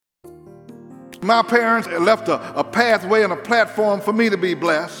My parents left a pathway and a platform for me to be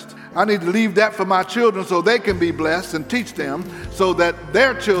blessed. I need to leave that for my children so they can be blessed and teach them so that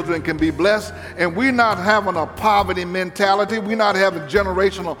their children can be blessed. And we're not having a poverty mentality. We're not having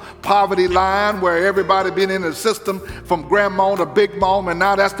generational poverty line where everybody been in the system from grandma to big mom and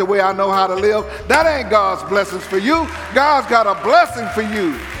now that's the way I know how to live. That ain't God's blessings for you. God's got a blessing for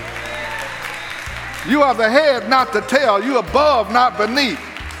you. You are the head, not the tail. You above, not beneath.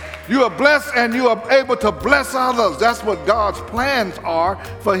 You are blessed and you are able to bless others. That's what God's plans are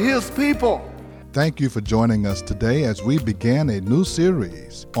for his people. Thank you for joining us today as we begin a new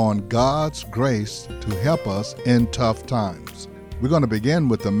series on God's grace to help us in tough times. We're going to begin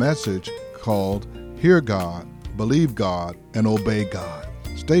with a message called Hear God, Believe God, and Obey God.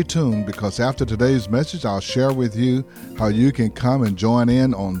 Stay tuned because after today's message, I'll share with you how you can come and join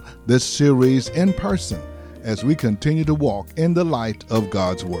in on this series in person as we continue to walk in the light of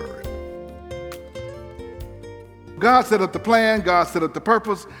God's Word. God set up the plan, God set up the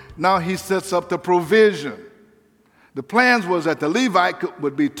purpose, now he sets up the provision. The plans was that the Levite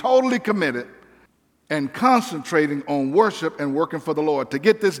would be totally committed and concentrating on worship and working for the Lord. To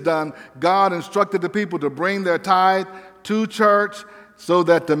get this done, God instructed the people to bring their tithe to church so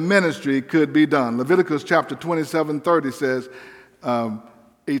that the ministry could be done. Leviticus chapter 27:30 says,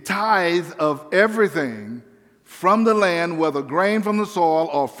 a tithe of everything from the land, whether grain from the soil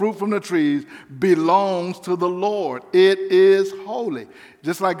or fruit from the trees, belongs to the Lord. It is holy.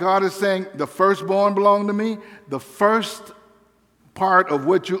 Just like God is saying, the firstborn belong to me, the first part of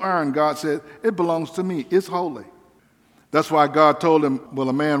what you earn, God said, it belongs to me. It's holy. That's why God told him, will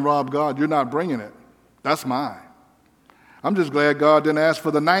a man rob God? You're not bringing it. That's mine. I'm just glad God didn't ask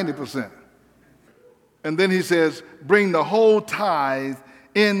for the 90%. And then he says, bring the whole tithe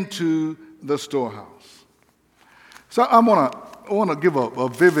into the storehouse. So I want to give a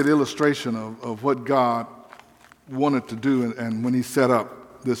vivid illustration of what God wanted to do and when he set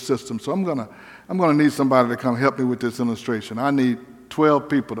up this system. So I'm gonna need somebody to come help me with this illustration. I need 12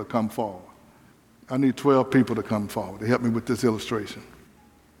 people to come forward. I need 12 people to come forward to help me with this illustration.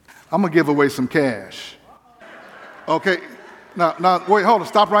 I'm gonna give away some cash. Okay, now wait, hold on,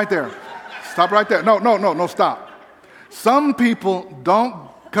 stop right there. Stop right there. No, stop. Some people don't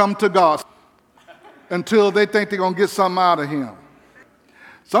come to God until they think they're going to get something out of him.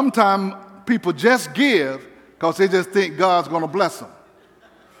 Sometimes people just give because they just think God's going to bless them.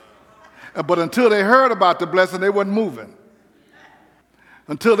 But until they heard about the blessing, they wasn't moving.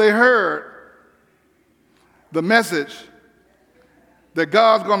 Until they heard the message that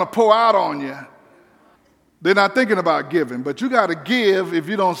God's going to pour out on you, they're not thinking about giving. But you got to give if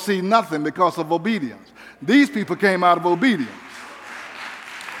you don't see nothing because of obedience. These people came out of obedience.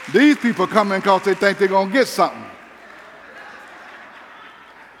 These people come in because they think they're going to get something.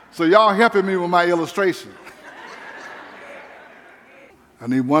 So y'all helping me with my illustration. I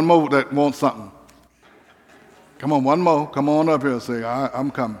need one more that wants something. Come on, one more. Come on up here and say,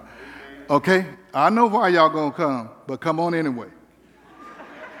 I'm coming. Okay? I know why y'all going to come, but come on anyway.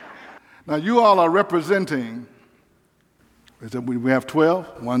 Now, you all are representing, we have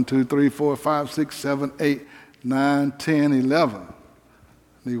 12. 1, 2, 3, 4, 5, 6, 7, 8, 9, 10, 11.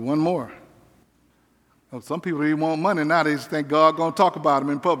 Need one more. Some people even want money now. They just think God's going to talk about them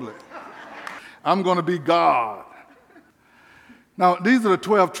in public. I'm going to be God. Now, these are the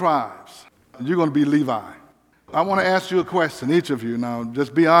 12 tribes. You're going to be Levi. I want to ask you a question, each of you. Now,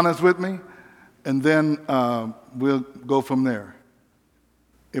 just be honest with me, and then we'll go from there.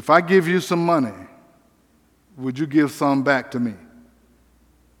 If I give you some money, would you give some back to me?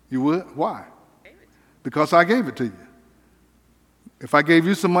 You would? Why? Because I gave it to you. If I gave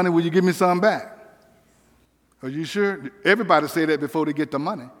you some money, will you give me some back? Are you sure? Everybody say that before they get the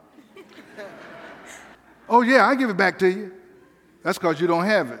money. Oh, yeah, I give it back to you. That's because you don't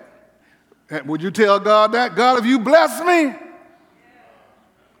have it. Would you tell God that? God, if you bless me,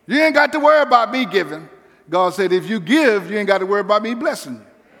 you ain't got to worry about me giving. God said, if you give, you ain't got to worry about me blessing you.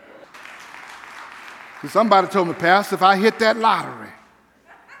 See, somebody told me, Pastor, if I hit that lottery,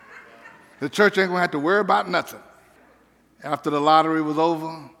 the church ain't going to have to worry about nothing. After the lottery was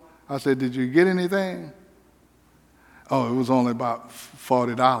over, I said, did you get anything? Oh, it was only about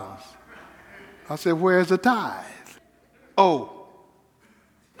 $40. I said, where's the tithe? Oh.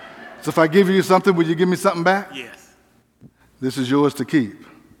 So if I give you something, will you give me something back? Yes. This is yours to keep.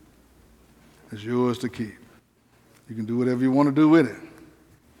 It's yours to keep. You can do whatever you want to do with it.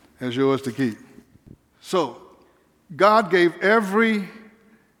 It's yours to keep. So, God gave every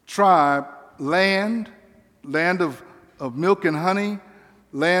tribe land of milk and honey,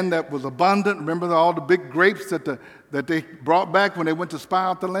 land that was abundant. Remember all the big grapes that they brought back when they went to spy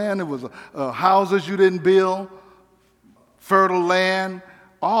out the land? It was houses you didn't build, fertile land,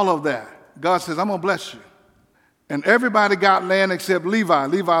 all of that. God says, I'm going to bless you. And everybody got land except Levi.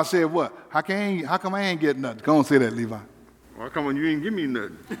 Levi said, what? How come I ain't getting nothing? Go on, say that, Levi. How come you ain't give me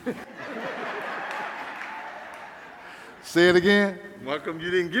nothing? Say it again. How come you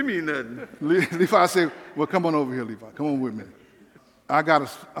didn't give me nothing? Levi said, well, come on over here, Levi. Come on with me. I got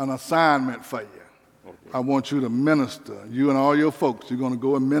an assignment for you. Okay. I want you to minister. You and all your folks, you're going to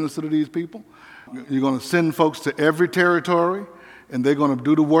go and minister to these people. You're going to send folks to every territory, and they're going to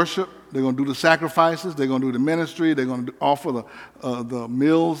do the worship. They're going to do the sacrifices. They're going to do the ministry. They're going to offer the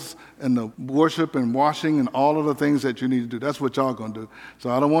meals and the worship and washing and all of the things that you need to do. That's what y'all going to do. So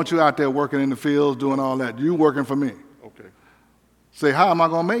I don't want you out there working in the fields doing all that. You working for me. Okay. Say, how am I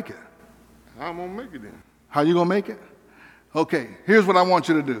going to make it? How am I going to make it then? How you going to make it? Okay, here's what I want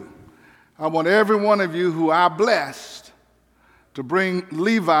you to do. I want every one of you who I blessed to bring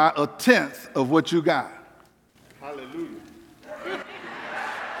Levi 1/10 of what you got. Hallelujah.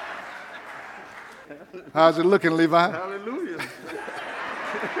 How's it looking, Levi? Hallelujah.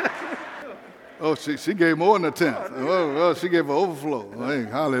 Oh, she gave more than 1/10. Oh, she gave an overflow. Hey,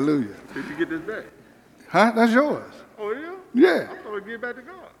 hallelujah. Did you get this back? Huh? That's yours. Oh, yeah? Yeah. I thought I'd give it back to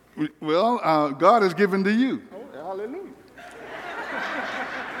God. Well, God is given to you. Oh, hallelujah.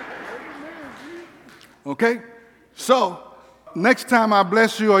 Okay? So, next time I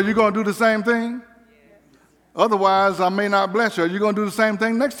bless you, are you going to do the same thing? Otherwise, I may not bless you. Are you going to do the same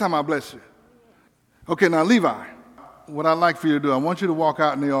thing next time I bless you? Okay, now, Levi, what I'd like for you to do, I want you to walk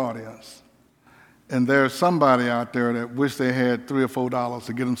out in the audience. And there's somebody out there that wish they had $3 or $4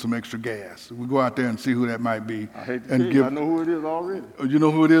 to get them some extra gas. We go out there and see who that might be. I hate to tell you, I know who it is already. Oh, you know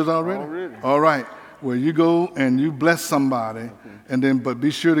who it is already? Already. All right. Well, you go and you bless somebody, but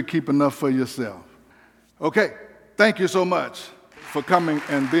be sure to keep enough for yourself. Okay. Thank you so much for coming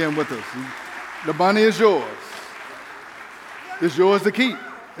and being with us. The money is yours. It's yours to keep.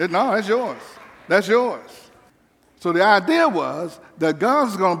 No, it's yours. That's yours. So the idea was that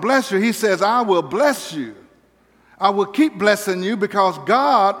God's going to bless you. He says, I will bless you. I will keep blessing you because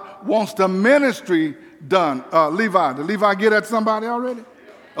God wants the ministry done. Levi, did Levi get at somebody already?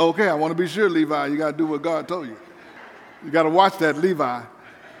 Okay, I want to be sure, Levi, you got to do what God told you. You got to watch that, Levi.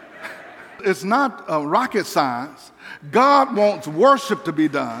 It's not rocket science. God wants worship to be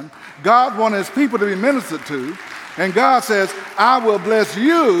done. God wants his people to be ministered to. And God says, I will bless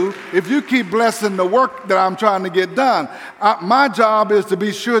you if you keep blessing the work that I'm trying to get done. My job is to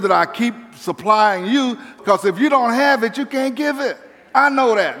be sure that I keep supplying you, because if you don't have it, you can't give it. I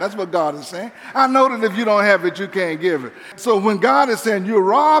know that. That's what God is saying. I know that if you don't have it, you can't give it. So when God is saying, you're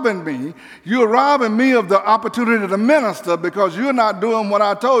robbing me of the opportunity to minister because you're not doing what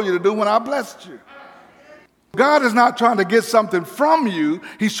I told you to do when I blessed you. God is not trying to get something from you.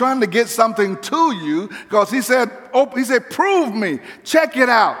 He's trying to get something to you, because he said, prove me, check it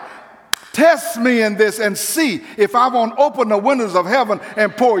out. Test me in this and see if I won't open the windows of heaven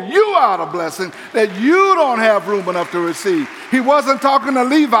and pour you out a blessing that you don't have room enough to receive. He wasn't talking to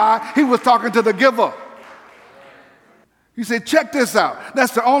Levi. He was talking to the giver. He said, check this out.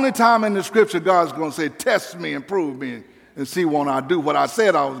 That's the only time in the scripture God's going to say, test me and prove me and see won't I do what I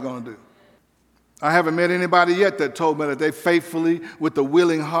said I was going to do. I haven't met anybody yet that told me that they faithfully, with a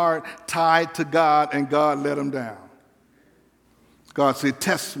willing heart, tied to God and God let them down. God said,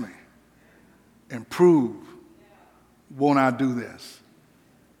 test me and prove, won't I do this?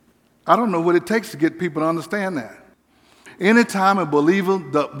 I don't know what it takes to get people to understand that. Anytime a believer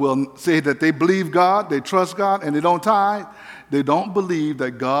will say that they believe God, they trust God, and they don't tithe, they don't believe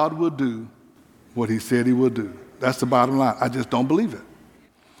that God will do what he said he will do. That's the bottom line. I just don't believe it.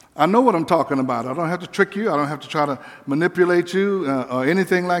 I know what I'm talking about. I don't have to trick you. I don't have to try to manipulate you or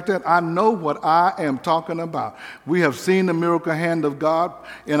anything like that. I know what I am talking about. We have seen the miracle hand of God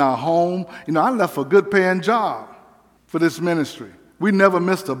in our home. You know, I left a good paying job for this ministry. We never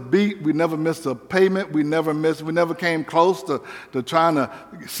missed a beat. We never missed a payment. We never came close to trying to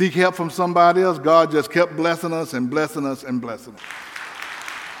seek help from somebody else. God just kept blessing us and blessing us and blessing us.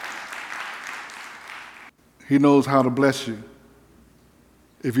 He knows how to bless you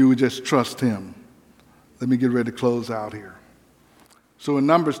if you would just trust him. Let me get ready to close out here. So in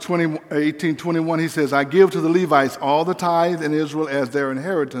Numbers 18:21, he says, I give to the Levites all the tithe in Israel as their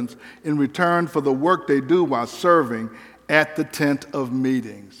inheritance in return for the work they do while serving at the tent of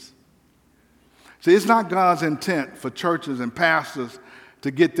meetings. See, it's not God's intent for churches and pastors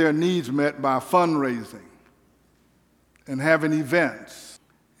to get their needs met by fundraising and having events,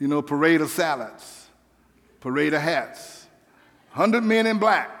 parade of salads, parade of hats, 100 men in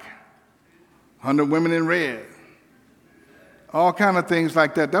black, 100 women in red. All kind of things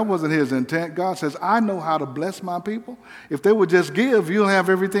like that. That wasn't his intent. God says, I know how to bless my people. If they would just give, you'll have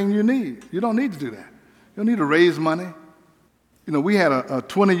everything you need. You don't need to do that. You don't need to raise money. You know, we had a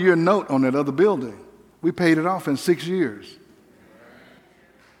 20-year note on that other building. We paid it off in 6 years.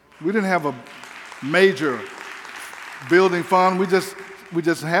 We didn't have a major building fund. We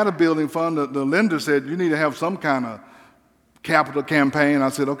just had a building fund. The lender said, you need to have some kind of capital campaign. I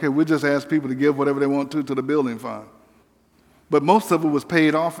said, okay, we'll just ask people to give whatever they want to the building fund. But most of it was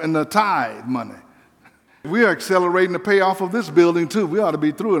paid off in the tithe money. We are accelerating the payoff of this building too. We ought to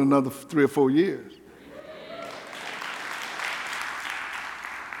be through in another 3 or 4 years.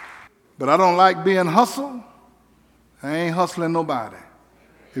 But I don't like being hustled. I ain't hustling nobody.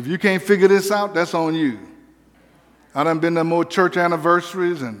 If you can't figure this out, that's on you. I done been to more church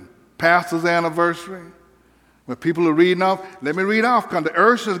anniversaries and pastor's anniversary where people are reading off. Let me read off. Because the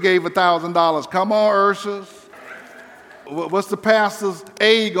Urshas gave $1,000. Come on, Urshas. What's the pastor's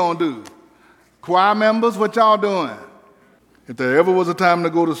aide going to do? Choir members, what y'all doing? If there ever was a time to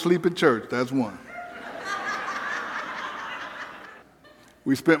go to sleep at church, that's one.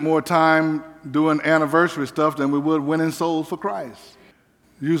 We spent more time doing anniversary stuff than we would winning souls for Christ.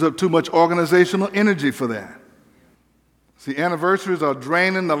 Use up too much organizational energy for that. See, anniversaries are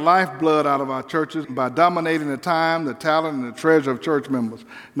draining the lifeblood out of our churches by dominating the time, the talent, and the treasure of church members.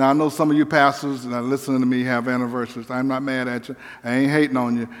 Now, I know some of you pastors that are listening to me have anniversaries. I'm not mad at you. I ain't hating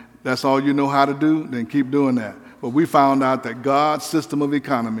on you. That's all you know how to do, then keep doing that. But we found out that God's system of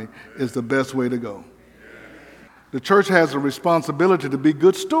economy is the best way to go. The church has a responsibility to be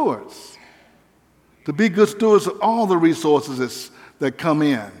good stewards, of all the resources that come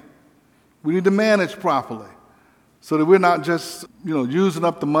in. We need to manage properly so that we're not just, using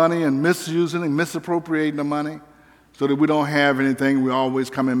up the money and misusing and misappropriating the money so that we don't have anything, we're always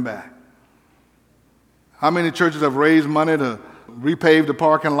coming back. How many churches have raised money to repave the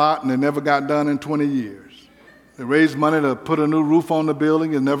parking lot and it never got done in 20 years? They raised money to put a new roof on the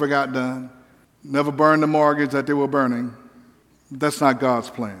building, it never got done. Never burned the mortgage that they were burning. That's not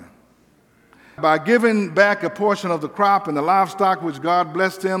God's plan. By giving back a portion of the crop and the livestock which God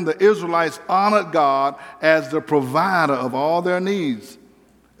blessed them, the Israelites honored God as the provider of all their needs,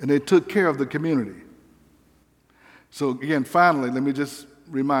 and they took care of the community. So again, finally, let me just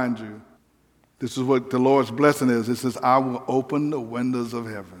remind you, this is what the Lord's blessing is. It says, I will open the windows of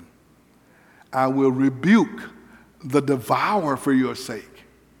heaven. I will rebuke the devourer for your sake.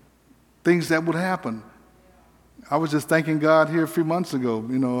 Things that would happen. I was just thanking God here a few months ago.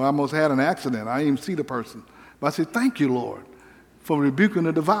 I almost had an accident. I didn't even see the person. But I said, thank you, Lord, for rebuking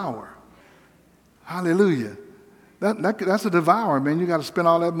the devourer. Hallelujah. That's a devourer, man. You got to spend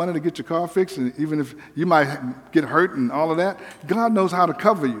all that money to get your car fixed, and even if you might get hurt and all of that, God knows how to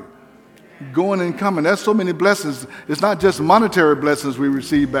cover you. Going and coming. There's so many blessings. It's not just monetary blessings we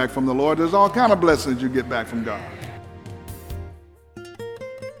receive back from the Lord. There's all kind of blessings you get back from God.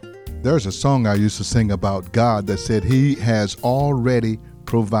 There's a song I used to sing about God that said He has already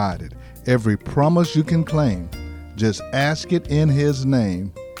provided. Every promise you can claim, just ask it in His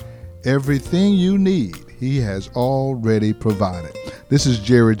name. Everything you need, He has already provided. This is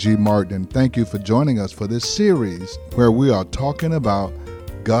Jerry G. Martin, and thank you for joining us for this series where we are talking about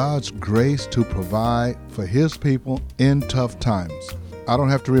God's grace to provide for His people in tough times. I don't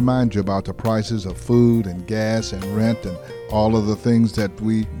have to remind you about the prices of food and gas and rent and all of the things that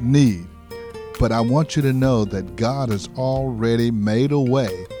we need. But I want you to know that God has already made a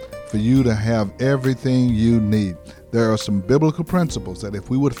way for you to have everything you need. There are some biblical principles that if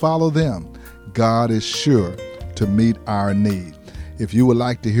we would follow them, God is sure to meet our need. If you would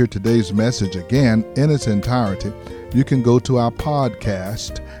like to hear today's message again in its entirety, you can go to our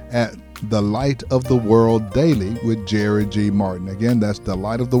podcast at The Light of the World Daily with Jerry G. Martin. Again, that's The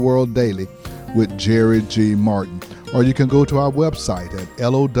Light of the World Daily with Jerry G. Martin. Or you can go to our website at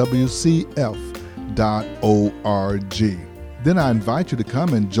lowcf.org. Then I invite you to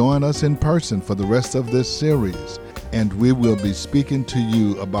come and join us in person for the rest of this series. And we will be speaking to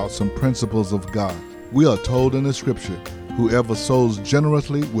you about some principles of God. We are told in the scripture, whoever sows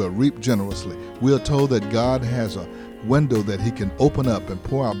generously will reap generously. We are told that God has a window that He can open up and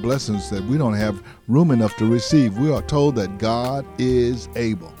pour out blessings that we don't have room enough to receive. We are told that God is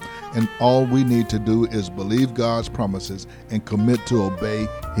able. And all we need to do is believe God's promises and commit to obey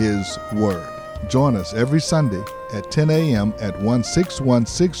His word. Join us every Sunday at 10 a.m. at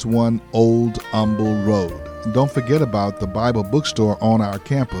 16161 Old Humble Road. And don't forget about the Bible bookstore on our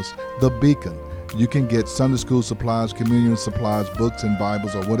campus, The Beacon. You can get Sunday school supplies, communion supplies, books and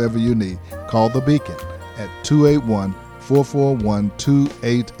Bibles, or whatever you need. Call The Beacon at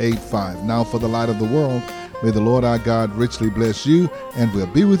 441-2885. Now for the light of the world, may the Lord our God richly bless you, and we'll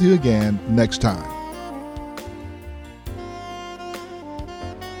be with you again next time.